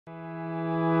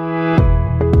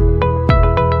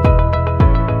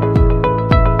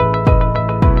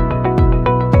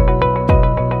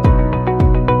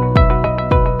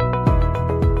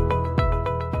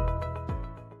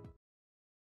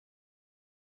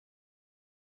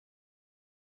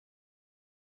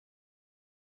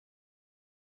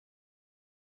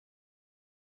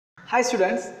Hi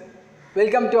students,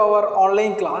 welcome to our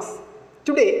online class.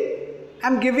 Today I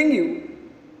am giving you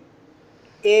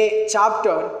a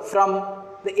chapter from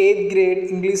the 8th grade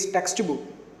English textbook.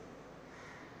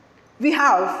 We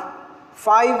have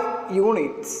 5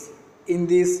 units in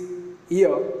this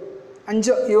year.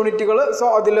 5 യൂണിറ്റുകൾ. So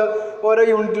അതിൽ ഓരോ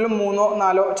യൂണിറ്റിലും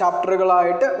 3-4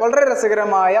 ചാപ്റ്ററുകളായിട്ട് വളരെ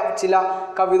രസകരമായ ചില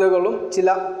കവിതകളും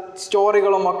ചില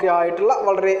സ്റ്റോറികളുമൊക്കെ ആയിട്ടുള്ള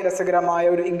വളരെ രസകരമായ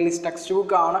ഒരു ഇംഗ്ലീഷ് ടെക്സ്റ്റ്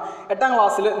ബുക്കാണ് 8ാം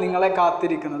ക്ലാസ്സിൽ നിങ്ങളെ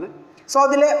കാത്തിരിക്കുന്നത്. സോ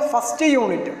അതിലെ first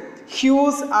unit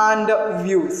Hughes and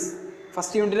views.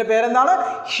 First യൂണിറ്റിൻ്റെ പേരെന്താണ്?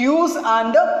 Hughes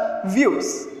and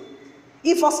views.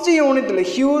 ഈ ഫസ്റ്റ് യൂണിറ്റിൽ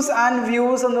ഹ്യൂസ് ആൻഡ്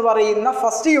വ്യൂസ് എന്ന് പറയുന്ന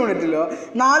ഫസ്റ്റ് യൂണിറ്റിൽ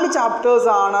 4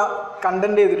 ചാപ്റ്റേഴ്സാണ്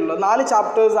കണ്ടന്റ് ചെയ്തിട്ടുള്ളത്. 4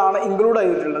 ചാപ്റ്റേഴ്സാണ് ഇൻക്ലൂഡ്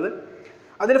ചെയ്തിട്ടുള്ളത്.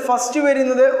 അതിൽ ഫസ്റ്റ്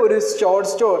വരുന്നത് ഒരു short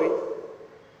story.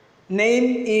 Name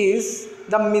is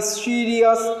the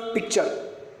mysterious picture.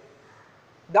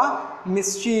 The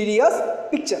mysterious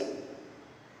picture.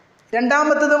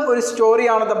 രണ്ടാമത്തതും ഒരു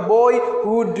സ്റ്റോറിയാണ് the boy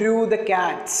who Drew the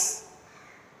cats.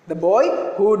 The boy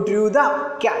who Drew the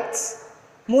cats.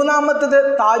 മൂന്നാമത്തത്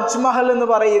താജ്മഹൽ എന്ന്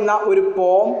പറയുന്ന ഒരു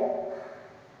പോം.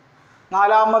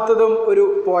 നാലാമത്തതും ഒരു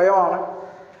പോയമാണ്.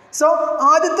 സോ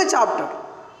ആദ്യത്തെ chapter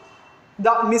the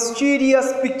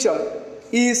mysterious picture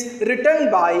is written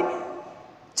by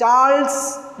Charles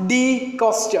De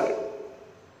coaster.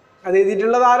 അത്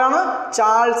എഴുതിയിട്ടുള്ളത് ആരാണ്?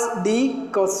 Charles De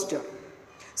coaster.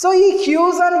 സോ ഈ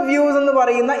ഹ്യൂസ് ആൻഡ് വ്യൂസ് എന്ന്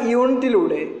പറയുന്ന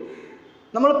യൂണിറ്റിലൂടെ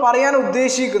നമ്മൾ പറയാൻ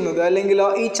ഉദ്ദേശിക്കുന്നത്, അല്ലെങ്കിൽ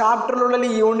ഈ ചാപ്റ്ററിലുള്ള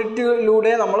ഈ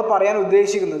യൂണിറ്റിലൂടെ നമ്മൾ പറയാൻ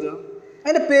ഉദ്ദേശിക്കുന്നത്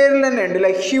അതിൻ്റെ പേരിൽ തന്നെ ഉണ്ട്,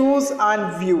 like Hughes and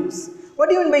views.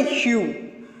 What you mean by Hugh?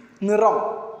 നിറം,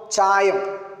 ചായം.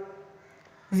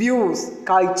 വ്യൂസ്,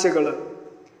 കാഴ്ചകൾ.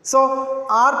 സോ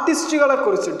ആർട്ടിസ്റ്റുകളെ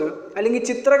കുറിച്ചിട്ട്, അല്ലെങ്കിൽ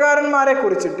ചിത്രകാരന്മാരെ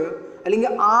കുറിച്ചിട്ട്,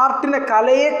 അല്ലെങ്കിൽ ആർട്ടിനെ,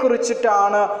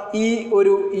 കലയെക്കുറിച്ചിട്ടാണ് ഈ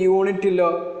ഒരു യൂണിറ്റിൽ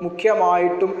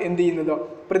മുഖ്യമായിട്ടും എന്ത് ചെയ്യുന്നത്,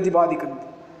 പ്രതിപാദിക്കുന്നത്.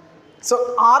 സോ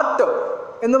ആർട്ട്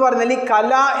എന്ന് പറഞ്ഞാൽ, ഈ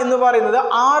കല എന്ന് പറയുന്നത്,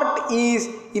 ആർട്ട് ഈസ്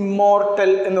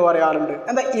ഇമ്മോർട്ടൽ എന്ന് പറയാറുണ്ട്.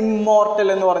 എന്താ ഇമ്മോർട്ടൽ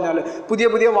എന്ന് പറഞ്ഞാൽ? പുതിയ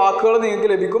പുതിയ വാക്കുകൾ നിങ്ങൾക്ക്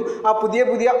ലഭിക്കും. ആ പുതിയ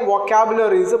പുതിയ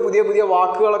വൊക്കാബുലറീസ്, പുതിയ പുതിയ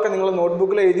വാക്കുകളൊക്കെ നിങ്ങൾ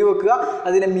നോട്ട്ബുക്കിൽ എഴുതി വെക്കുക.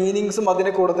 അതിൻ്റെ മീനിങ്സും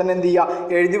അതിൻ്റെ കൂടെ തന്നെ എന്ത് ചെയ്യുക,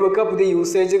 എഴുതി വെക്കുക. പുതിയ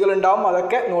യൂസേജുകൾ ഉണ്ടാവും,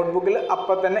 അതൊക്കെ നോട്ട്ബുക്കിൽ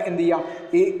അപ്പം തന്നെ എന്ത് ചെയ്യാം,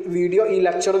 ഈ വീഡിയോ, ഈ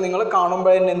ലെക്ചർ നിങ്ങൾ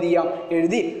കാണുമ്പോൾ തന്നെ എന്ത് ചെയ്യാം,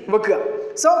 എഴുതി വെക്കുക.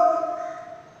 So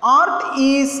art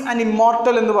is an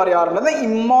immortal എന്ന് പറയാറുണ്ട്. എന്നാൽ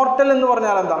ഇമ്മോർട്ടൽ എന്ന്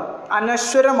പറഞ്ഞാൽ എന്താണ്?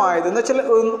 അനശ്വരമായത് എന്ന് വെച്ചാൽ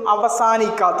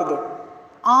അവസാനിക്കാത്തത്.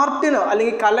 ആർട്ടിന്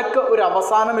അല്ലെങ്കിൽ കലക്ക് ഒരു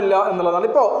അവസാനമില്ല എന്നുള്ളതാണ്.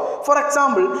 ഇപ്പോൾ ഫോർ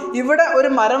എക്സാമ്പിൾ ഇവിടെ ഒരു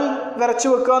മരം വരച്ചു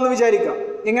വെക്കുക എന്ന് വിചാരിക്കുക.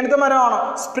 എങ്ങനത്തെ മരമാണ്?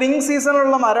 സ്പ്രിംഗ്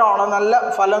സീസണിലുള്ള മരമാണ്. നല്ല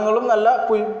ഫലങ്ങളും നല്ല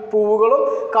പൂവുകളും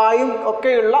കായും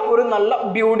ഒക്കെയുള്ള ഒരു നല്ല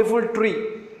ബ്യൂട്ടിഫുൾ ട്രീ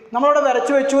നമ്മളവിടെ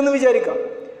വരച്ചു വെച്ചു എന്ന് വിചാരിക്കുക.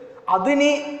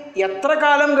 അതിനി എത്ര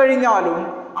കാലം കഴിഞ്ഞാലും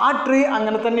ആ ട്രീ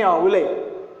അങ്ങനെ തന്നെ ആവും അല്ലേ?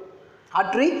 ആ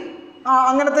ട്രീ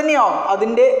അങ്ങനെ തന്നെയാവും.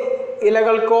 അതിൻ്റെ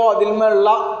ഇലകൾക്കോ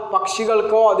അതിന്മേലുള്ള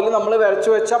പക്ഷികൾക്കോ അതിൽ നമ്മൾ വരച്ചു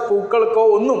വെച്ച പൂക്കൾക്കോ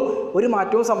ഒന്നും ഒരു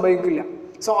മാറ്റവും സംഭവിക്കില്ല.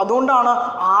 സോ അതുകൊണ്ടാണ്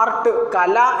ആർട്ട്,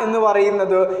 കല എന്ന്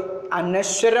പറയുന്നത്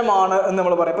അനശ്വരമാണ് എന്ന്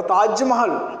നമ്മൾ പറയും. ഇപ്പോൾ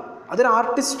താജ്മഹൽ അതൊരു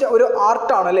ഒരു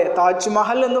ആർട്ടാണ് അല്ലേ?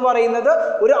 താജ്മഹൽ എന്ന് പറയുന്നത്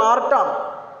ഒരു ആർട്ടാണ്.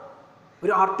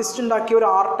 ഒരു ആർട്ടിസ്റ്റ് ഉണ്ടാക്കിയ ഒരു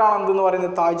ആർട്ടാണ് എന്തെന്ന്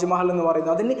പറയുന്നത്, താജ്മഹൽ എന്ന്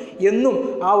പറയുന്നത്. അതിന് എന്നും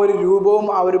ആ ഒരു രൂപവും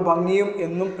ആ ഒരു ഭംഗിയും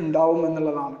എന്നും ഉണ്ടാവും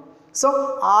എന്നുള്ളതാണ്. So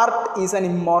art is an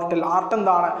immortal. Art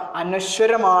എന്താണ്?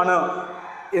 അനശ്വരമാണ്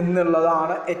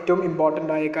എന്നുള്ളതാണ് ഏറ്റവും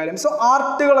ഇമ്പോർട്ടൻ്റ് ആയ കാര്യം. സോ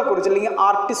ആർട്ടുകളെ കുറിച്ച് അല്ലെങ്കിൽ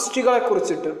ആർട്ടിസ്റ്റുകളെ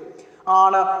കുറിച്ചിട്ട്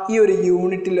ആണ് ഈ ഒരു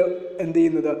യൂണിറ്റിൽ എന്ത്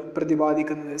ചെയ്യുന്നത്,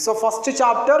 പ്രതിപാദിക്കുന്നത്. So first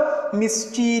chapter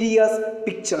mysterious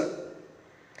picture.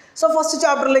 So first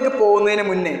ചാപ്റ്ററിലേക്ക് പോകുന്നതിന്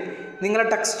മുന്നേ നിങ്ങളുടെ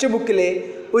ടെക്സ്റ്റ് ബുക്കിലെ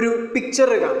ഒരു പിക്ചർ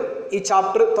കാണും. ഈ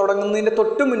ചാപ്റ്റർ തുടങ്ങുന്നതിൻ്റെ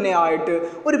തൊട്ട് മുന്നേ ആയിട്ട്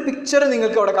ഒരു പിക്ചർ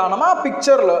നിങ്ങൾക്ക് അവിടെ കാണാം. ആ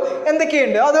പിക്ചറിൽ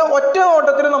എന്തൊക്കെയുണ്ട്? അത് ഒറ്റ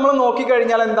നോട്ടത്തിൽ നമ്മൾ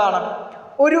നോക്കിക്കഴിഞ്ഞാൽ എന്താണ്?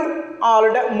 ഒരു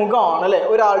ആളുടെ മുഖമാണ് അല്ലേ?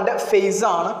 ഒരാളുടെ ഫേസ്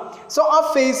ആണ്. സോ ആ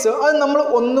ഫേസ് അത് നമ്മൾ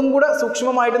ഒന്നും കൂടെ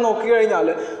സൂക്ഷ്മമായിട്ട് നോക്കിക്കഴിഞ്ഞാൽ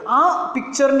ആ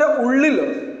പിക്ചറിൻ്റെ ഉള്ളിൽ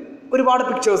ഒരുപാട്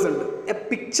പിക്ചേഴ്സ് ഉണ്ട്. A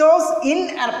pictures in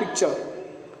an picture.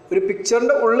 ഒരു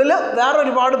പിക്ചറിൻ്റെ ഉള്ളിൽ വേറെ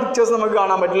ഒരുപാട് പിക്ചേഴ്സ് നമുക്ക്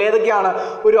കാണാൻ പറ്റില്ല. ഏതൊക്കെയാണ്?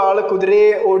 ഒരാൾ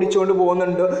കുതിരയെ ഓടിച്ചുകൊണ്ട്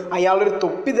പോകുന്നുണ്ട്, അയാളൊരു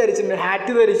തൊപ്പി ധരിച്ചിട്ടുണ്ട്,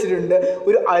 ഹാറ്റ് ധരിച്ചിട്ടുണ്ട്,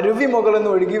 ഒരു അരുവി മുകളിൽ നിന്ന്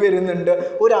ഒഴുകി വരുന്നുണ്ട്,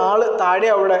 ഒരാൾ താഴെ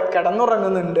അവിടെ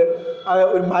കിടന്നുറങ്ങുന്നുണ്ട്,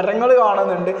 ഒരു മരങ്ങൾ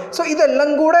കാണുന്നുണ്ട്. സോ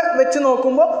ഇതെല്ലാം കൂടെ വെച്ച്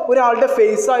നോക്കുമ്പോൾ ഒരാളുടെ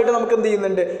ഫേസ് ആയിട്ട് നമുക്ക് എന്ത്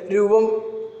ചെയ്യുന്നുണ്ട്, രൂപം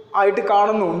ആയിട്ട്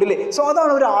കാണുന്നുണ്ട് അല്ലേ? സോ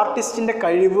അതാണ് ഒരു ആർട്ടിസ്റ്റിൻ്റെ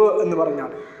കഴിവ് എന്ന്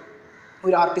പറഞ്ഞാൽ,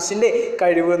 ഒരു ആർട്ടിസ്റ്റിൻ്റെ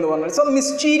കഴിവ് എന്ന് പറഞ്ഞാൽ. സോ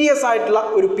മിസ്റ്റീരിയസ് ആയിട്ടുള്ള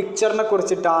ഒരു പിക്ചറിനെ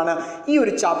കുറിച്ചിട്ടാണ് ഈ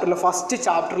ഒരു ചാപ്റ്ററിൽ, ഫസ്റ്റ്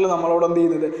ചാപ്റ്ററിൽ നമ്മളോട് എന്ത്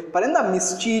ചെയ്യുന്നത്, പറയുന്നത്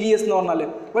മിസ്റ്റീരിയസ് എന്ന് പറഞ്ഞാൽ.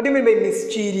 What you mean by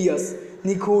mysterious?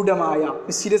 നിഗൂഢമായ.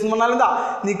 മിസ്റ്റീരിയസ് എന്ന് പറഞ്ഞാൽ എന്താ?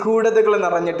 നിഗൂഢതകൾ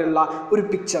നിറഞ്ഞിട്ടുള്ള ഒരു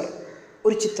പിക്ചർ,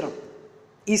 ഒരു ചിത്രം.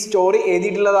 ഈ സ്റ്റോറി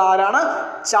എഴുതിയിട്ടുള്ളത് ആരാണ്?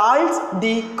 ചാൾസ്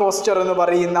ഡി കോസ്റ്റർ എന്ന്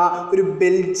പറയുന്ന ഒരു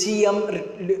Belgium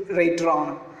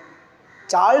റൈറ്ററാണ്.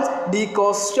 Charles De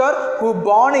coaster who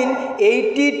born in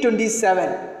 1827.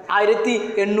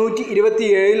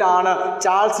 1827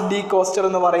 Charles De coaster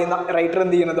എന്ന് പറയുന്ന റൈറ്റർ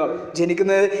എന്ത് ചെയ്യുന്നത്,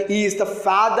 ജനിക്കുന്നത്. He is the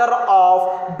father of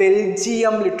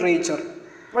Belgium literature.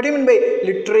 What you mean by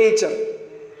literature?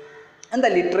 എന്താ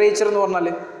ലിറ്ററേച്ചർ എന്ന് പറഞ്ഞാൽ?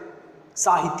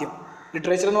 സാഹിത്യം.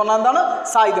 ലിറ്ററേച്ചർ എന്ന് പറഞ്ഞാൽ എന്താണ്?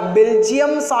 സാഹിത്യം.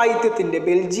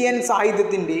 ബെൽജിയൻ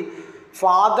സാഹിത്യത്തിൻ്റെ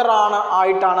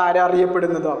ആയിട്ടാണ് ആരെ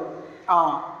അറിയപ്പെടുന്നത്?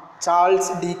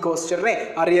 ചാൾസ് ഡി കോസ്റ്ററിനെ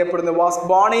അറിയപ്പെടുന്നത്. വാസ്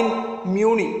ബോൺ ഇൻ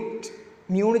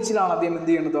മ്യൂണിച്ചിലാണ് അദ്ദേഹം എന്ത്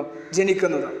ചെയ്യുന്നത്,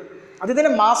 ജനിക്കുന്നത്.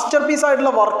 അദ്ദേഹത്തിൻ്റെ മാസ്റ്റർ പീസ്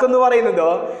ആയിട്ടുള്ള വർക്ക് എന്ന് പറയുന്നത്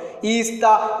is the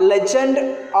legend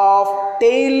of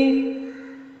tail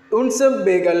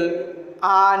ഉൾസൻബേഗൽ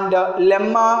and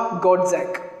lemma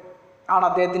ഗോഡ്സാക്ക് ആണ്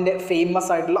അദ്ദേഹത്തിൻ്റെ ഫേമസ്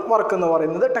ആയിട്ടുള്ള വർക്ക് എന്ന്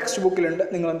പറയുന്നത്. ടെക്സ്റ്റ് ബുക്കിലുണ്ട്,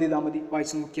 നിങ്ങൾ എന്ത് ചെയ്താൽ മതി,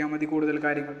 വായിച്ച് നോക്കിയാൽ മതി കൂടുതൽ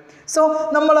കാര്യങ്ങൾ. സോ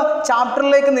നമ്മൾ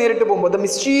ചാപ്റ്ററിലേക്ക് നേരിട്ട് പോകുമ്പോൾ, ദ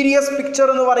മിസ്റ്റീരിയസ് പിക്ചർ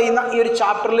എന്ന് പറയുന്ന ഈ ഒരു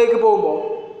ചാപ്റ്ററിലേക്ക് പോകുമ്പോൾ,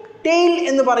 ടെയിൽ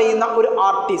എന്ന് പറയുന്ന ഒരു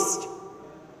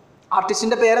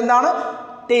ആർട്ടിസ്റ്റിൻ്റെ പേരെന്താണ്?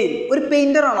 ടെയിൽ. ഒരു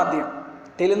പെയിൻറ്ററാണ് അദ്ദേഹം.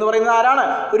 ടെയിൽ എന്ന് പറയുന്നത് ആരാണ്?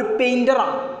 ഒരു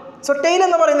പെയിൻറ്ററാണ്. സോ ടെയിൽ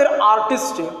എന്ന് പറയുന്ന ഒരു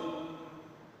ആർട്ടിസ്റ്റ്,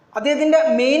 അദ്ദേഹത്തിൻ്റെ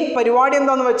മെയിൻ പരിപാടി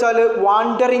എന്താണെന്ന് വെച്ചാൽ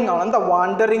വാണ്ടറിങ് ആണ്. എന്താ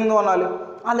വാണ്ടറിങ് എന്ന് പറഞ്ഞാൽ?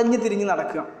 അലഞ്ഞു തിരിഞ്ഞ്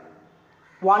നടക്കുക.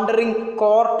 വാണ്ടറിങ്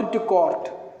കോർട്ട് ടു കോർട്ട്,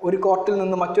 ഒരു കോർട്ടിൽ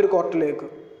നിന്ന് മറ്റൊരു കോർട്ടിലേക്ക്.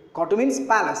 കോർട്ട് മീൻസ്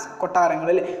പാലസ്, കൊട്ടാരങ്ങൾ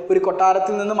അല്ലേ. ഒരു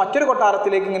കൊട്ടാരത്തിൽ നിന്ന് മറ്റൊരു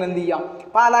കൊട്ടാരത്തിലേക്ക് ഇങ്ങനെ എന്ത് ചെയ്യാം,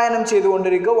 പലായനം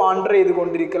ചെയ്തുകൊണ്ടിരിക്കുക, വാണ്ടർ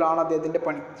ചെയ്തുകൊണ്ടിരിക്കലാണ് അദ്ദേഹത്തിൻ്റെ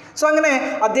പണി. സോ അങ്ങനെ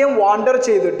അദ്ദേഹം വാണ്ടർ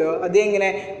ചെയ്തിട്ട്, അദ്ദേഹം ഇങ്ങനെ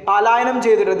പലായനം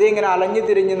ചെയ്തിട്ട്, അദ്ദേഹം ഇങ്ങനെ അലഞ്ഞു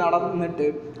തിരിഞ്ഞ് നടന്നിട്ട്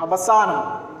അവസാനം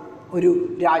ഒരു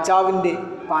രാജാവിൻ്റെ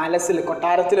പാലസിൽ,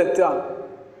 കൊട്ടാരത്തിലെത്തുകയാണ്.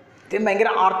 അദ്ദേഹം ഭയങ്കര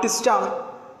ആർട്ടിസ്റ്റാണ്.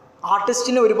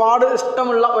 ആർട്ടിസ്റ്റിന് ഒരുപാട്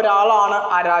ഇഷ്ടമുള്ള ഒരാളാണ്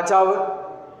ആ രാജാവ്.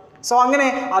 സോ അങ്ങനെ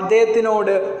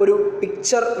അദ്ദേഹത്തിനോട് ഒരു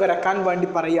പിക്ചർ വരക്കാൻ വേണ്ടി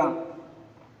പറയുകയാണ്.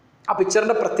 ആ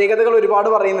പിക്ചറിൻ്റെ പ്രത്യേകതകൾ ഒരുപാട്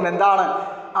പറയുന്നുണ്ട്. എന്താണ്?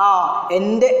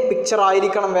 എൻ്റെ പിക്ചർ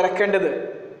ആയിരിക്കണം വരക്കേണ്ടത്.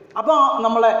 അപ്പോൾ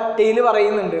നമ്മളെ ടെയിൽ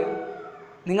പറയുന്നുണ്ട്,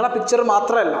 നിങ്ങളെ പിക്ചർ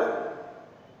മാത്രമല്ല,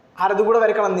 ആരതും കൂടെ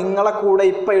വരക്കണം. നിങ്ങളെ കൂടെ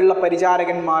ഇപ്പം ഉള്ള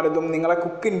പരിചാരകന്മാരതും നിങ്ങളെ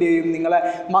കുക്കിൻ്റെയും നിങ്ങളെ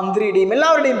മന്ത്രിയുടെയും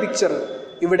എല്ലാവരുടെയും പിക്ചർ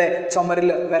ഇവിടെ ചുമരിൽ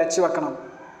വരച്ചു വെക്കണം.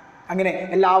 അങ്ങനെ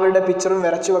എല്ലാവരുടെ പിക്ചറും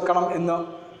വരച്ചു വെക്കണം എന്ന്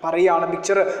പറയുകയാണ്.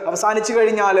 പിക്ചർ അവസാനിച്ചു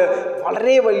കഴിഞ്ഞാൽ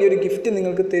വളരെ വലിയൊരു ഗിഫ്റ്റ്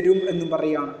നിങ്ങൾക്ക് തരും എന്നും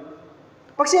പറയുകയാണ്.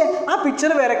 പക്ഷേ ആ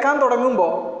പിക്ചർ വരക്കാൻ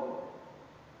തുടങ്ങുമ്പോൾ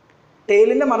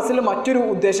ടെയിലിൻ്റെ മനസ്സിൽ മറ്റൊരു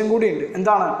ഉദ്ദേശം കൂടിയുണ്ട്.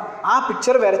 എന്താണ്? ആ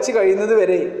പിക്ചർ വരച്ച് കഴിയുന്നത്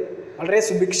വരെ വളരെ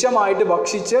സുഭിക്ഷമായിട്ട്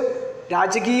ഭക്ഷിച്ച്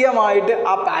രാജകീയമായിട്ട്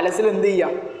ആ പാലസിൽ എന്ത് ചെയ്യുക,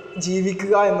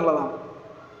 ജീവിക്കുക എന്നുള്ളതാണ്.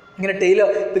 ഇങ്ങനെ ടെയിൽ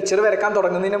പിക്ചർ വരക്കാൻ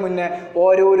തുടങ്ങുന്നതിന് മുന്നേ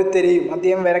ഓരോരുത്തരെയും,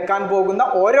 അദ്ദേഹം വരക്കാൻ പോകുന്ന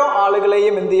ഓരോ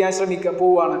ആളുകളെയും എന്ത് ചെയ്യാൻ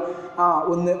പോവുകയാണ്,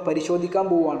 ഒന്ന് പരിശോധിക്കാൻ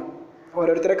പോവുകയാണ്.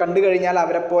 ഓരോരുത്തരെ കണ്ടു കഴിഞ്ഞാൽ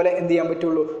അവരെ പോലെ എന്ത് ചെയ്യാൻ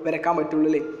പറ്റുള്ളൂ, വരക്കാൻ പറ്റുള്ളൂ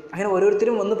അല്ലേ. അങ്ങനെ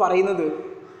ഓരോരുത്തരും വന്ന് പറയുന്നത്,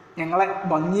 ഞങ്ങളെ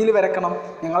ഭംഗിയിൽ വരക്കണം,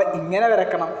 ഞങ്ങളെ ഇങ്ങനെ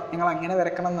വരക്കണം, ഞങ്ങൾ അങ്ങനെ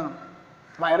വരക്കണം എന്നാണ്.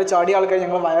 വയറ് ചാടിയ ആൾക്കാർ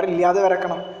ഞങ്ങൾ വയറില്ലാതെ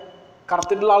വരക്കണം,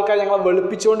 കറുത്തിട്ടുള്ള ആൾക്കാർ ഞങ്ങളെ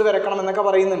വെളുപ്പിച്ചുകൊണ്ട് വരക്കണം എന്നൊക്കെ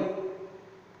പറയുന്നുണ്ട്.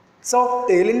 സോ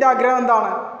ടെയിലിൻ്റെ ആഗ്രഹം എന്താണ്?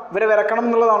 ഇവരെ വരക്കണം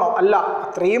എന്നുള്ളതാണോ? അല്ല,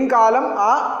 അത്രയും കാലം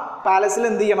ആ പാലസിൽ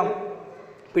എന്ത് ചെയ്യണം,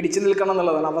 പിടിച്ചു നിൽക്കണം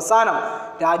എന്നുള്ളതാണ്. അവസാനം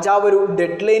രാജാവ് ഒരു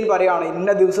ഡെഡ് ലൈൻ പറയുകയാണ്,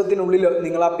 ഇന്ന ദിവസത്തിനുള്ളിൽ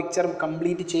നിങ്ങൾ ആ പിക്ചർ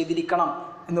കംപ്ലീറ്റ് ചെയ്തിരിക്കണം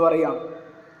എന്ന് പറയുകയാണ്.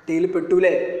 ടെയിൽ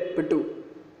പെട്ടൂലേ? പെട്ടു.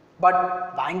 ബട്ട്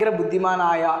ഭയങ്കര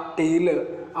ബുദ്ധിമാനായ ടെയിൽ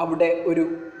അവിടെ ഒരു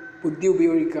ബുദ്ധി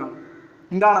ഉപയോഗിക്കുകയാണ്.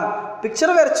 എന്താണ്? പിക്ചർ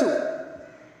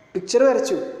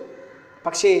വരച്ചു.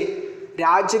 പക്ഷേ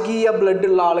രാജകീയ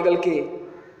ബ്ലഡുള്ള ആളുകൾക്ക്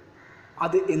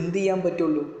അത് എന്ത് ചെയ്യാൻ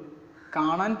പറ്റുള്ളൂ,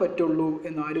 കാണാൻ പറ്റുള്ളൂ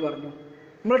എന്നാര് പറഞ്ഞു?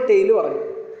 നമ്മൾ ടെയിൽ പറഞ്ഞു.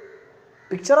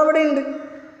 പിക്ചർ അവിടെ ഉണ്ട്,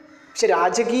 പക്ഷെ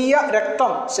രാജകീയ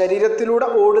രക്തം ശരീരത്തിലൂടെ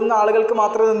ഓടുന്ന ആളുകൾക്ക്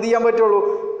മാത്രമേ എന്ത് ചെയ്യാൻ പറ്റുള്ളൂ,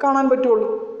 കാണാൻ പറ്റുള്ളൂ.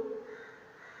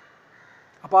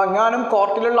 അപ്പോൾ എങ്ങാനും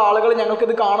കോർട്ടിലുള്ള ആളുകൾ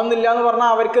ഞങ്ങൾക്കിത് കാണുന്നില്ല എന്ന് പറഞ്ഞാൽ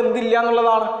അവർക്ക് എന്തില്ല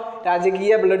എന്നുള്ളതാണ്,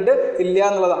 രാജകീയ ബ്ലഡ് ഇല്ല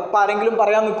എന്നുള്ളതാണ്. അപ്പോൾ ആരെങ്കിലും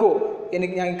പറയാൻ നിൽക്കുമോ,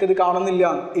 ഞങ്ങൾക്കിത് കാണുന്നില്ല?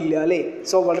 ഇല്ല അല്ലേ.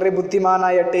 സോ വളരെ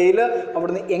ബുദ്ധിമാനായ ടെയിൽ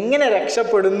അവിടുന്ന് എങ്ങനെ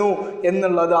രക്ഷപ്പെടുന്നു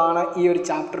എന്നുള്ളതാണ് ഈ ഒരു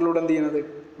ചാപ്റ്ററിലൂടെ എന്ത് ചെയ്യുന്നത്,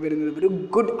 വരുന്നത്. ഒരു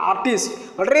ഗുഡ് ആർട്ടിസ്റ്റ്,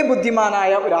 വളരെ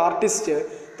ബുദ്ധിമാനായ ഒരു ആർട്ടിസ്റ്റ്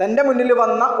തൻ്റെ മുന്നിൽ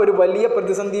വന്ന ഒരു വലിയ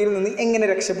പ്രതിസന്ധിയിൽ നിന്ന് എങ്ങനെ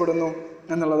രക്ഷപ്പെടുന്നു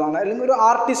എന്നുള്ളതാണ്. അല്ലെങ്കിൽ ഒരു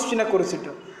ആർട്ടിസ്റ്റിനെ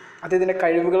കുറിച്ചിട്ട്, അദ്ദേഹത്തിൻ്റെ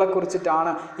കഴിവുകളെ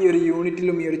കുറിച്ചിട്ടാണ് ഈ ഒരു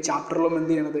യൂണിറ്റിലും ഈ ഒരു ചാപ്റ്ററിലും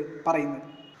എന്ത് ചെയ്യണത്, പറയുന്നത്.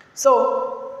 സോ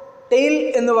ടെയിൽ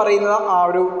എന്ന് പറയുന്ന ആ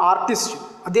ഒരു ആർട്ടിസ്റ്റ്,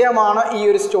 അദ്ദേഹമാണ് ഈ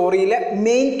ഒരു സ്റ്റോറിയിലെ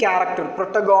മെയിൻ ക്യാരക്ടർ,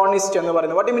 പ്രൊട്ടഗോണിസ്റ്റ് എന്ന്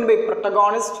പറയുന്നത്. What you mean by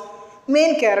protagonist?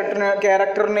 Main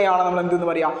ക്യാരക്ടറിനെയാണ് നമ്മൾ എന്തെന്ന്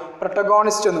പറയുക,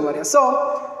 പ്രൊട്ടഗോണിസ്റ്റ് എന്ന് പറയുക. സോ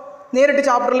നേരിട്ട്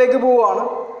ചാപ്റ്ററിലേക്ക് പോവുകയാണ്.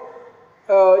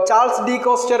 ചാൾസ് ഡി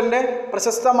കോസ്റ്ററിൻ്റെ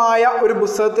പ്രശസ്തമായ ഒരു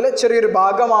പുസ്തകത്തിലെ ചെറിയൊരു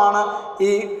ഭാഗമാണ്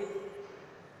ഈ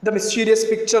ദ മിസ്റ്റീരിയസ്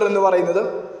പിക്ചർ എന്ന് പറയുന്നത്.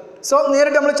 സോ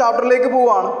നേരിട്ട് നമ്മൾ ചാപ്റ്ററിലേക്ക്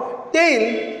പോവുകയാണ്. Tail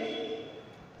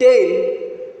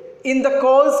in the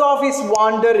course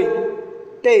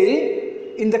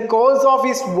of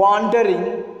his wandering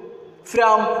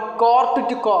from court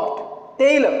to court,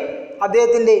 tail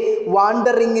അദ്ദേഹത്തിൻ്റെ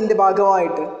വാണ്ടറിങ്ങിൻ്റെ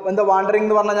ഭാഗമായിട്ട്, എന്താ വാണ്ടറിങ്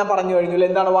എന്ന് പറഞ്ഞാൽ ഞാൻ പറഞ്ഞു കഴിഞ്ഞു.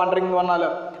 എന്താണ് വാണ്ടറിങ് എന്ന് പറഞ്ഞാൽ?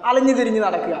 അലഞ്ഞു തിരിഞ്ഞ്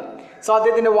നടക്കുക. സോ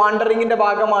അദ്ദേഹത്തിൻ്റെ വാണ്ടറിങ്ങിൻ്റെ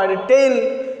ഭാഗമായിട്ട്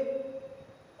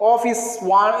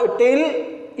tail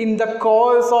in the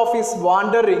course of his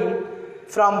wandering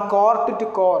from court to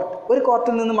court, ഒരു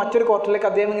കോർട്ടിൽ നിന്ന് മറ്റൊരു കോർട്ടിലേക്ക്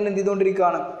അദ്ദേഹം ഇങ്ങനെ എന്ത്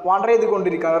ചെയ്തുകൊണ്ടിരിക്കുകയാണ്? വാണ്ടർ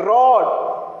ചെയ്തുകൊണ്ടിരിക്കുകയാണ്.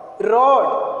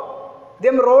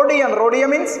 അദ്ദേഹം റോഡ് ചെയ്യുക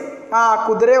മീൻസ്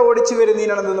കുതിരയെ ഓടിച്ചു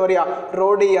വരുന്നതിനാണ് എന്തെന്ന് പറയുക?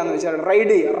 റോഡ് ചെയ്യാന്ന് വെച്ചാൽ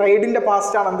റൈഡിൻ്റെ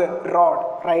past ആണെന്ത്? Road.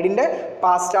 റൈഡിൻ്റെ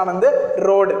past ആണെന്ത്?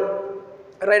 Road.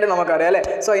 Ride നമുക്കറിയാം അല്ലേ?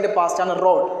 സോ അതിൻ്റെ പാസ്റ്റ് ആണ്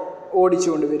റോഡ്.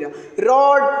 ഓടിച്ചുകൊണ്ട് വരിക.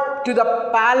 Road to the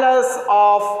palace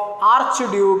of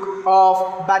archduke of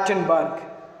Battenberg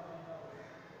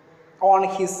on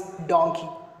his donkey.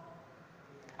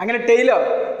 അങ്ങനെ ടെയ്ലർ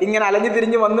ഇങ്ങനെ അലഞ്ഞു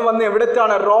തിരിഞ്ഞ് വന്ന്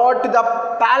എവിടത്താണ്? Road to the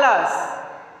palace.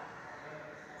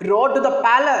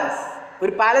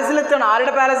 ഒരു പാലസിലെത്താണ്.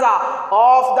 ആരുടെ പാലസാ?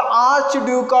 Of the arch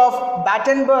Duke of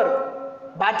Battenberg.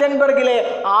 ബാറ്റൻബർഗിലെ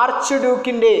arch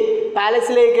ഡ്യൂക്കിൻ്റെ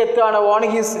പാലസിലേക്ക് എത്തുകയാണ്. On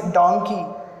his donkey.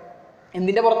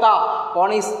 എന്തിൻ്റെ പുറത്താ? On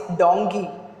his donkey.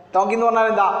 ഡോങ്കി എന്ന് പറഞ്ഞാൽ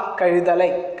എന്താ? കഴുത അല്ലേ?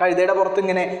 കഴുതയുടെ പുറത്ത്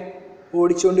ഇങ്ങനെ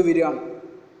ഓടിച്ചുകൊണ്ട് വരികയാണ്.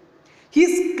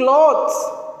 ഹിസ് ക്ലോത്ത്സ്,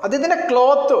 അദ്ദേഹത്തിൻ്റെ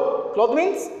ക്ലോത്ത്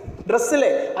മീൻസ്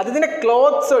ഡ്രസ്സിലെ അദ്ദേഹത്തിൻ്റെ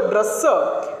ക്ലോത്ത്സ്, ഡ്രസ്സ്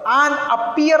ആൻഡ്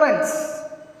അപ്പിയറൻസ്.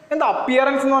 എന്താ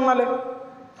അപ്പിയറൻസ് എന്ന് പറഞ്ഞാൽ?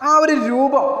 ഒരു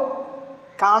രൂപം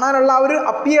കാണാനുള്ള ഒരു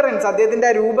അപ്പിയറൻസ്, അദ്ദേഹത്തിൻ്റെ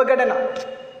രൂപഘടന.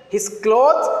 His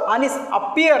clothes and his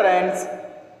appearance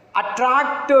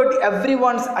attracted every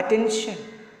once attention.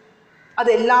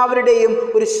 അതെല്ലാവരുടെയും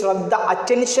ഒരു ശ്രദ്ധ,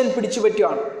 അറ്റൻഷൻ പിടിച്ചു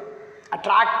പറ്റുകയാണ്.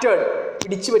 അട്രാക്റ്റഡ്,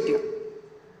 പിടിച്ചു പറ്റുക.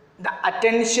 The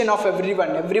attention of every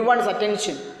once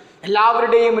attention,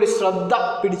 എല്ലാവരുടെയും ഒരു ശ്രദ്ധ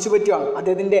പിടിച്ചു പറ്റുകയാണ്.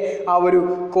 അദ്ദേഹത്തിൻ്റെ ഒരു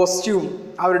കോസ്റ്റ്യൂം,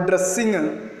 ഒരു ഡ്രസ്സിങ്,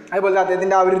 അതുപോലെ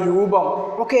അദ്ദേഹത്തിൻ്റെ ഒരു രൂപം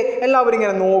ഒക്കെ എല്ലാവരും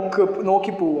ഇങ്ങനെ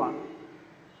നോക്കി പോവുകയാണ്.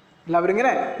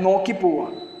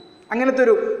 അങ്ങനത്തെ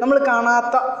ഒരു നമ്മൾ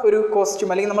കാണാത്ത ഒരു കോസ്റ്റ്യൂം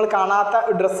അല്ലെങ്കിൽ നമ്മൾ കാണാത്ത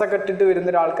ഡ്രസ്സൊക്കെ ഇട്ടിട്ട് വരുന്ന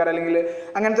ഒരാൾക്കാർ, അല്ലെങ്കിൽ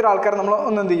അങ്ങനത്തെ ഒരു ആൾക്കാർ നമ്മൾ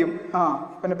ഒന്ന് എന്ത് ചെയ്യും?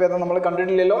 പിന്നെ ഇപ്പോൾ നമ്മൾ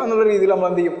കണ്ടിട്ടില്ലല്ലോ എന്നുള്ള രീതിയിൽ നമ്മൾ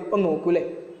എന്ത് ചെയ്യും? ഒന്ന് നോക്കൂലേ.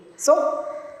 സോ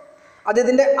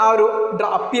അദ്ദേഹത്തിൻ്റെ ഒരു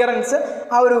അപ്പിയറൻസ്,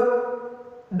 ഒരു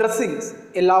ഡ്രസ്സിങ്സ്,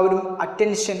 എല്ലാവരും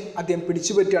അറ്റൻഷൻ അദ്ദേഹം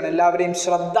പിടിച്ചു പറ്റുകയാണ്. എല്ലാവരെയും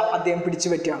ശ്രദ്ധ അദ്ദേഹം പിടിച്ചു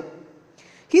പറ്റുകയാണ്.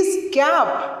 ഹിസ്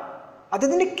ക്യാപ്പ്,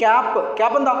 അദ്ദേഹത്തിൻ്റെ ക്യാപ്പ്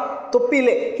എന്താ?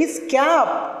 തൊപ്പിയില്ലേ? ഹിസ്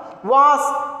ക്യാപ്പ് വാസ്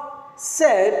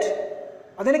സെറ്റ്,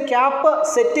 അതിന് ക്യാപ്പ്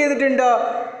സെറ്റ് ചെയ്തിട്ടുണ്ട്.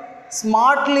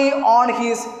 സ്മാർട്ട്ലി ഓൺ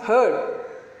ഹിസ് ഹെഡ്,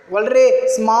 വളരെ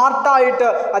സ്മാർട്ടായിട്ട്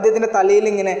അദ്ദേഹത്തിൻ്റെ തലയിൽ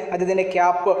ഇങ്ങനെ അദ്ദേഹത്തിൻ്റെ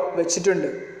ക്യാപ്പ് വെച്ചിട്ടുണ്ട്.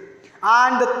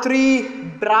 And the three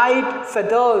bright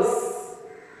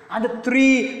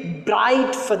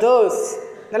feathers,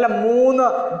 നല്ല 3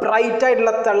 ബ്രൈറ്റ്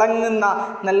ആയിട്ടുള്ള തിളങ്ങുന്ന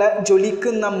നല്ല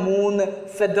ജ്വലിക്കുന്ന 3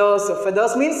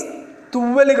 ഫെദേഴ്സ് മീൻസ്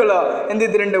തുവലുകൾ എന്ത്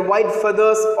ചെയ്തിട്ടുണ്ട്? White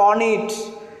feathers on it.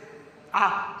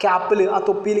 ക്യാപ്പിൽ,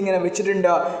 തൊപ്പിയിൽ ഇങ്ങനെ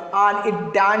വെച്ചിട്ടുണ്ട്. And it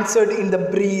danced in the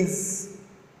breeze.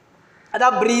 അത്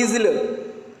ബ്രീസിൽ,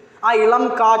 ഇളം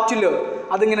കാറ്റിൽ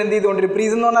അതിങ്ങനെ എന്ത് ചെയ്തുകൊണ്ടിരിക്കും?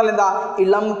 ബ്രീസ് എന്ന് പറഞ്ഞാൽ എന്താ?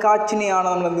 ഇളം കാറ്റിനെയാണ്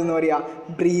നമ്മൾ എന്തെന്ന് പറയുക?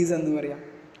 ബ്രീസ് എന്ന് പറയുക.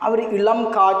 ഇളം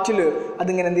കാറ്റിൽ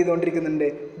അതിങ്ങനെ എന്ത് ചെയ്തുകൊണ്ടിരിക്കുന്നുണ്ട്?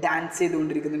 ഡാൻസ്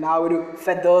ചെയ്തുകൊണ്ടിരിക്കുന്നുണ്ട്. ഒരു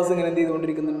ഫെദേഴ്സ് ഇങ്ങനെ എന്ത്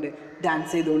ചെയ്തുകൊണ്ടിരിക്കുന്നുണ്ട്?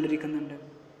 ഡാൻസ് ചെയ്തുകൊണ്ടിരിക്കുന്നുണ്ട്.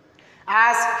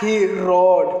 ആസ് ഹി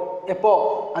റോഡ്, എപ്പോൾ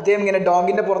അദ്ദേഹം ഇങ്ങനെ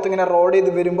ഡോങ്കിൻ്റെ പുറത്ത് ഇങ്ങനെ റോഡ്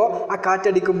ചെയ്ത് വരുമ്പോൾ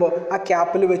കാറ്റടിക്കുമ്പോൾ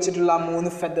ക്യാപ്പിൽ വെച്ചിട്ടുള്ള 3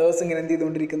 ഫെദേഴ്സ് ഇങ്ങനെ എന്ത്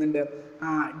ചെയ്തുകൊണ്ടിരിക്കുന്നുണ്ട്?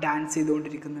 Dance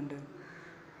ചെയ്തുകൊണ്ടിരിക്കുന്നുണ്ട്.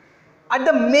 At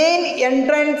the main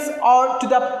entrance to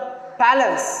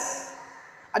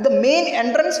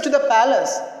the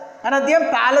palace, കാരണം അദ്ദേഹം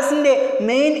പാലസിൻ്റെ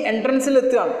മെയിൻ എൻട്രൻസിൽ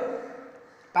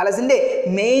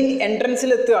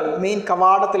എത്തുകയാണ്. മെയിൻ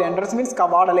കവാടത്തിൽ, എൻട്രൻസ് മീൻസ്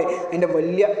കവാടം അല്ലേ? അതിൻ്റെ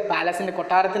വലിയ പാലസിൻ്റെ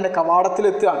കൊട്ടാരത്തിൻ്റെ കവാടത്തിൽ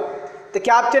എത്തുകയാണ്. The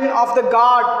captain of the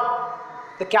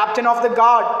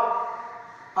guard,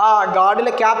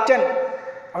 ഗാർഡിലെ captain,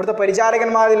 അവിടുത്തെ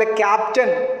പരിചാരകന്മാരിലെ ക്യാപ്റ്റൻ,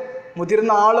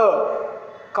 മുതിർന്ന ആള്,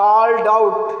 കാൾഡ്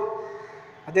ഔട്ട്,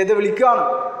 അദ്ദേഹത്തെ വിളിക്കുകയാണ്.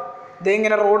 അദ്ദേഹം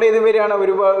ഇങ്ങനെ റോഡ് ചെയ്ത് വരികയാണ്.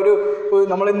 ഒരു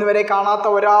നമ്മൾ ഇന്ന് വരെ കാണാത്ത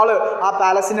ഒരാൾ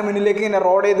പാലസിൻ്റെ മുന്നിലേക്ക് ഇങ്ങനെ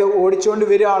റോഡ് ചെയ്ത് ഓടിച്ചുകൊണ്ട്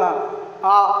വരികയാണ്.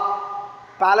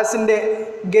 പാലസിൻ്റെ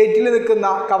ഗേറ്റിൽ നിൽക്കുന്ന,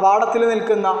 കവാടത്തിൽ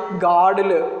നിൽക്കുന്ന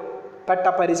ഗാർഡിൽ പെട്ട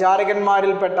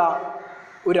പരിചാരകന്മാരിൽപ്പെട്ട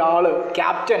ഒരാൾ,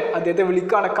 ക്യാപ്റ്റൻ, അദ്ദേഹത്തെ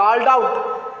വിളിക്കുകയാണ്. കാൾഡ്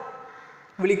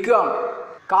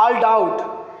ഔട്ട്,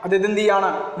 അദ്ദേഹത്തെ എന്ത് ചെയ്യാണ്?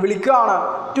 വിളിക്കുകയാണ്.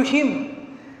 ടു ഹിം,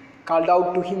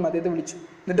 അദ്ദേഹത്തെ വിളിച്ചു.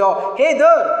 എന്നിട്ടോ ഹേ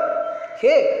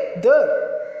there,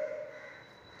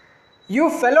 you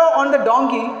fellow on the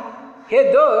donkey,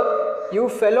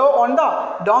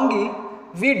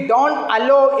 we don't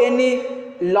allow any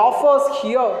loafers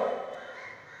here.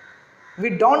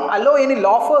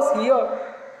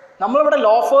 നമ്മളിവിടെ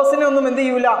ലോഫേഴ്സിനെ ഒന്നും എന്ത്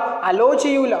ചെയ്യൂല? അലോ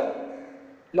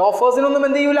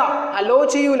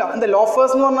ചെയ്യൂല. എന്താ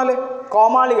ലോഫേഴ്സ് എന്ന് പറഞ്ഞാൽ?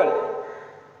 കോമാളികൾ.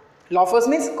 ലോഫേഴ്സ്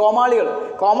മീൻസ്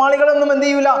കോമാളികളൊന്നും എന്ത്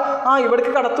ചെയ്യൂല?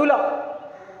 ഇവിടേക്ക് കടത്തൂല.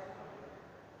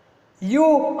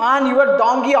 You and your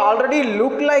donkey already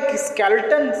look like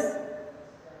skeletons.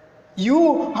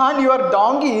 You and your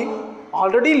donkey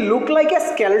already look like a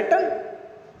skeleton.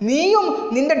 നീയും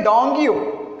നിന്റെ ഡോങ്കിയും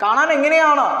കാണാൻ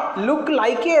എങ്ങനെയാണ്? Look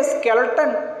like A skeleton.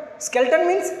 Skeleton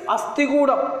means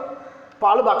അസ്ഥികൂടം. അപ്പോൾ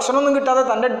ആൾ ഭക്ഷണമൊന്നും കിട്ടാതെ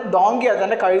തൻ്റെ ഡോങ്കിയാണ്,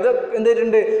 തൻ്റെ കഴുത എന്ത്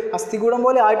ചെയ്തിട്ടുണ്ട്? അസ്ഥികൂടം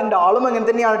പോലെ ആയിട്ടുണ്ട്. ആളും അങ്ങനെ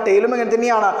തന്നെയാണ്, ടെയിലും അങ്ങനെ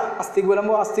തന്നെയാണ്,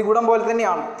 അസ്ഥികൂടം പോലെ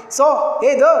തന്നെയാണ്. സോ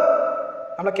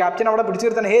നമ്മളെ ക്യാപ്റ്റൻ അവിടെ പിടിച്ചു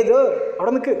നിർത്തണം.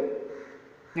 അവിടെ നിൽക്ക്.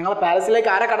 ഞങ്ങളെ പാലസിലേക്ക്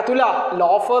ആരെ കടത്തൂല?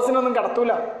 ലോഫേഴ്സിനൊന്നും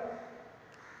കടത്തൂല.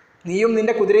 നീയും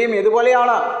നിന്റെ കുതിരയും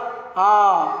ഏതുപോലെയാണ്?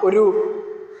 ഒരു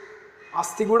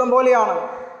അസ്ഥികൂടം പോലെയാണ്.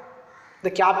 The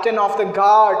captain of the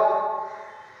guard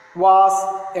was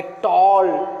A toll.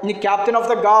 ഇനി ക്യാപ്റ്റൻ ഓഫ്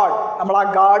ദ ഗാർഡ്, നമ്മൾ ആ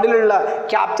ഗാർഡിലുള്ള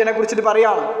ക്യാപ്റ്റനെ കുറിച്ചിട്ട്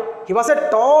പറയാണ്. ഹി വാസ് എ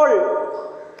ടോൾ,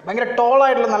 ഭയങ്കര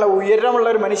ടോളായിട്ടുള്ള നല്ല ഉയരമുള്ള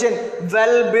ഒരു മനുഷ്യൻ.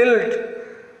 വെൽ ബിൽഡ്,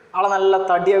 ആളെ നല്ല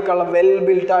തടിയൊക്കെ ഉള്ള വെൽ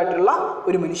ബിൽഡ് ആയിട്ടുള്ള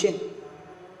ഒരു മനുഷ്യൻ.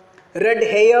 റെഡ്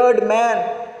ഹെയർഡ് മാൻ,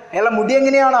 അയാളുടെ മുടി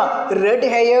എങ്ങനെയാണ്? റെഡ്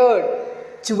ഹെയർഡ്,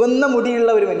 ചുവന്ന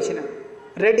മുടിയുള്ള ഒരു മനുഷ്യനാണ്.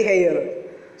 റെഡ് ഹെയർ,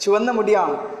 ചുവന്ന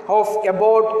മുടിയാണ്. Of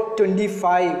about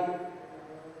 25.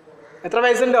 എത്ര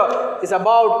വയസ്സുണ്ടോ? It's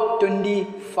about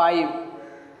 25.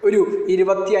 ഒരു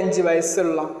 25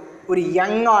 വയസ്സുള്ള ഒരു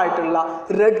യങ് ആയിട്ടുള്ള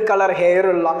റെഡ് കളർ ഹെയർ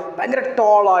ഉള്ള ഭയങ്കര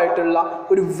ടോൾ ആയിട്ടുള്ള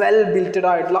ഒരു വെൽ ബിൽറ്റഡ്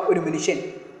ആയിട്ടുള്ള ഒരു മനുഷ്യൻ.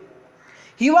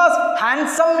 He was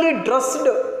ഹാൻഡ്സംലി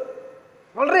dressed.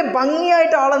 വളരെ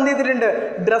ഭംഗിയായിട്ട് ആളെന്ത് ചെയ്തിട്ടുണ്ട്?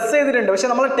 ഡ്രസ്സ് ചെയ്തിട്ടുണ്ട്. പക്ഷെ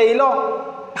നമ്മളെ ടെയിലോ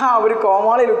ഒരു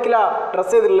കോമാളി ലുക്കിലാണ്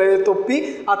ഡ്രസ്സ് ചെയ്തിട്ടുള്ളത്. തൊപ്പി,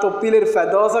 ആ തൊപ്പിയിൽ ഒരു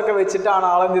ഫെദേഴ്സൊക്കെ വെച്ചിട്ടാണ്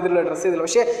ആളെന്ത് ചെയ്തിട്ടുള്ളത്? ഡ്രസ്സ് ചെയ്തിട്ടുള്ളത്.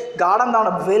 പക്ഷേ ഗാർഡ് എന്താണ്?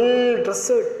 വെൽ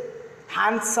ഡ്രസ്സഡ്,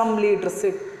 ഹാൻഡ്സംലി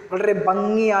ഡ്രസ്സഡ്, വളരെ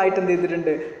ഭംഗിയായിട്ട് എന്ത്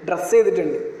ചെയ്തിട്ടുണ്ട്? ഡ്രസ്സ്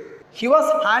ചെയ്തിട്ടുണ്ട്. He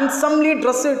was ഹാൻഡ്സംലി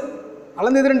ഡ്രസ്സഡ്.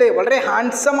 ആളെന്ത് ചെയ്തിട്ടുണ്ട്? വളരെ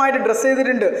ഹാൻഡ്സം ആയിട്ട് ഡ്രസ്സ്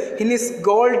ചെയ്തിട്ടുണ്ട്. In his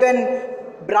golden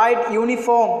bright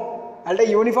uniform. അയാളുടെ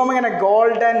യൂണിഫോം എങ്ങനെ?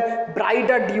 Golden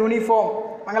ബ്രൈറ്റഡ് uniform.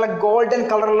 അങ്ങനെ ഗോൾഡൻ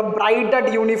കളറുള്ള ബ്രൈറ്റഡ്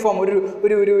യൂണിഫോം. ഒരു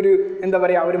ഒരു ഒരു ഒരു എന്താ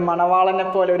പറയുക, ഒരു മണവാളനെ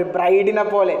പോലെ, ഒരു ബ്രൈഡിനെ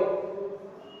പോലെ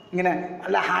ഇങ്ങനെ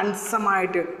നല്ല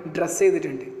ഹാൻഡ്സമായിട്ട് ഡ്രസ്സ്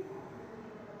ചെയ്തിട്ടുണ്ട്.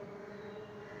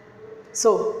 സോ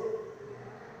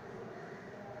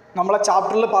നമ്മളെ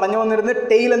ചാപ്റ്ററിൽ പറഞ്ഞു വന്നിരുന്നത്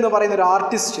ടെയിൽ എന്ന് പറയുന്ന ഒരു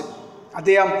ആർട്ടിസ്റ്റ്,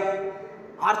 അദ്ദേഹം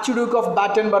ആർച്ച് ഡ്യൂക്ക് ഓഫ്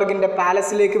ബാറ്റൻബർഗിൻ്റെ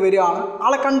പാലസിലേക്ക് വരികയാണ്.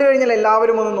 ആളെ കണ്ടു കഴിഞ്ഞാൽ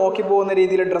എല്ലാവരും ഒന്ന് നോക്കി പോകുന്ന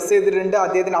രീതിയിൽ ഡ്രസ്സ് ചെയ്തിട്ടുണ്ട്.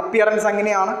 അദ്ദേഹത്തിൻ്റെ അപ്പിയറൻസ്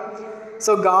അങ്ങനെയാണ്.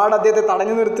 സോ ഗാർഡ് അദ്ദേഹത്തെ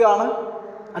തടഞ്ഞു നിർത്തുകയാണ്.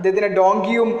 അദ്ദേഹത്തിൻ്റെ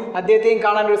ഡോങ്കിയും അദ്ദേഹത്തെയും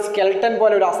കാണാൻ ഒരു സ്കെൽട്ടൻ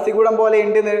പോലെ, ഒരു അസ്ഥികൂടം പോലെ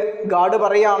ഉണ്ടെന്ന് ഗാർഡ്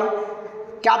പറയുകയാണ്.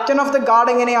 ക്യാപ്റ്റൻ ഓഫ് ദ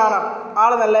ഗാർഡ് എങ്ങനെയാണ്?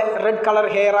 ആൾ നല്ല റെഡ് കളർ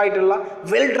ഹെയർ ആയിട്ടുള്ള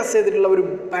വെൽ ഡ്രസ്സ് ചെയ്തിട്ടുള്ള ഒരു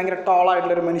ഭയങ്കര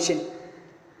ടോളായിട്ടുള്ളൊരു മനുഷ്യൻ.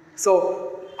 സോ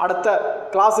അടുത്ത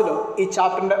ക്ലാസ്സിലും ഈ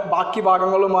ചാപ്റ്ററിൻ്റെ ബാക്കി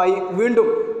ഭാഗങ്ങളുമായി വീണ്ടും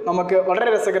നമുക്ക് വളരെ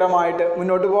രസകരമായിട്ട്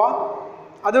മുന്നോട്ട് പോവാം.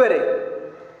 അതുവരെ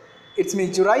it's me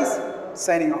Juraiz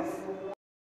signing off.